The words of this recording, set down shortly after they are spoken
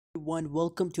Everyone,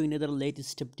 welcome to another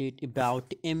latest update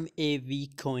about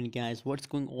MAV coin, guys. What's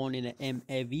going on in a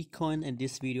MAV coin? In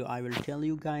this video I will tell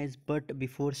you guys, but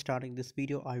before starting this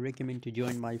video I recommend to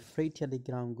join my free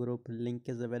Telegram group. Link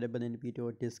is available in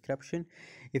video description.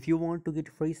 If you want to get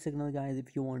free signal, guys,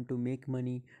 if you want to make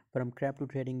money from crypto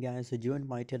trading, guys, so join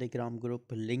my Telegram group.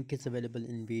 Link is available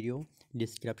in video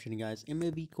description, guys.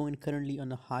 MAV coin currently on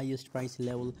the highest price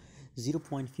level.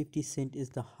 0.50 cent is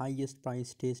the highest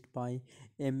price test by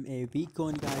MAV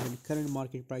coin, guys, and current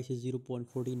market price is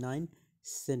 0.49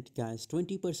 cent, guys.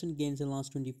 20% gains in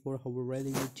last 24 hour.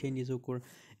 Rather changes occur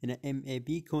in a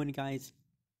MAV coin, guys.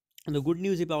 And the good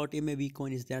news about MAV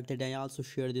coin is that I also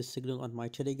share this signal on my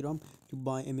Telegram to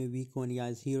buy MAV coin,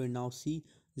 guys. Here and now see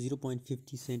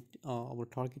 0.50 cent our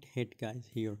target hit, guys,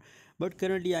 here. But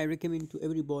currently I recommend to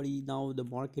everybody, now the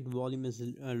market volume is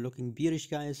looking bearish,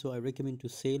 guys, so I recommend to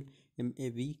sell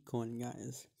MAV coin,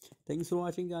 guys. Thanks for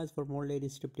watching, guys. For more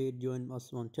latest update, join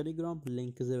us on Telegram.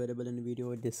 Link is available in the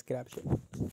video description.